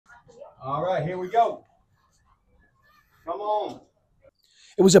All right, here we go. Come on.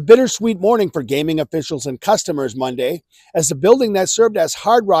 It was a bittersweet morning for gaming officials and customers Monday as the building that served as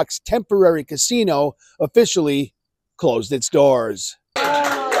Hard Rock's temporary casino officially closed its doors.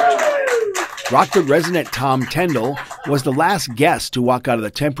 Rockford resident Tom Tyndall was the last guest to walk out of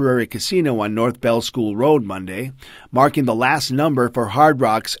the temporary casino on North Bell School Road Monday, marking the last number for Hard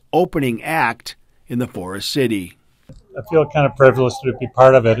Rock's opening act in the Forest City. I feel kind of privileged to be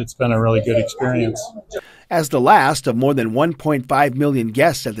part of it. It's been a really good experience. As the last of more than 1.5 million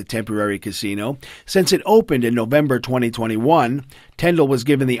guests at the temporary casino since it opened in November 2021, Tyndall was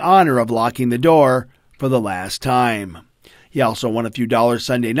given the honor of locking the door for the last time. He also won a few dollars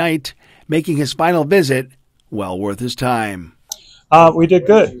Sunday night, making his final visit well worth his time. We did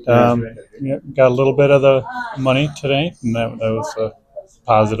good. Got a little bit of the money today, and that was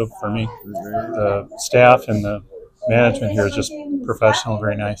positive for me. The staff and the management here is just professional,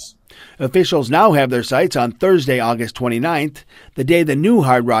 very nice. Officials now have their sights on Thursday, August 29th, the day the new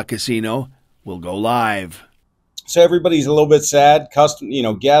Hard Rock Casino will go live. So everybody's a little bit sad.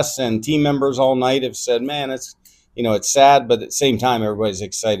 Guests and team members all night have said, "Man, it's sad," but at the same time, everybody's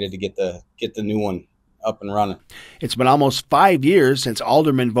excited to get the new one up and running. It's been almost 5 years since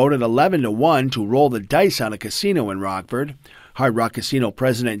aldermen voted 11-1 to roll the dice on a casino in Rockford. Hard Rock Casino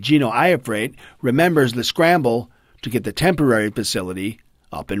President Gino Iafrate remembers the scramble to get the temporary facility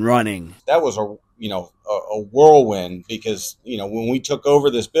up and running. That was a whirlwind because when we took over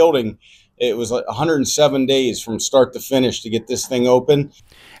this building, it was like 107 days from start to finish to get this thing open.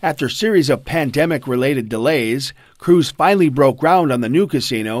 After a series of pandemic-related delays, crews finally broke ground on the new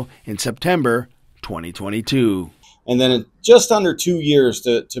casino in September 2022. And then just under 2 years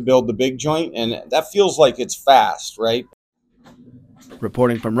to build the big joint, and that feels like it's fast, right?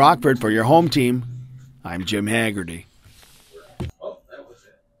 Reporting from Rockford for your home team, I'm Jim Haggerty.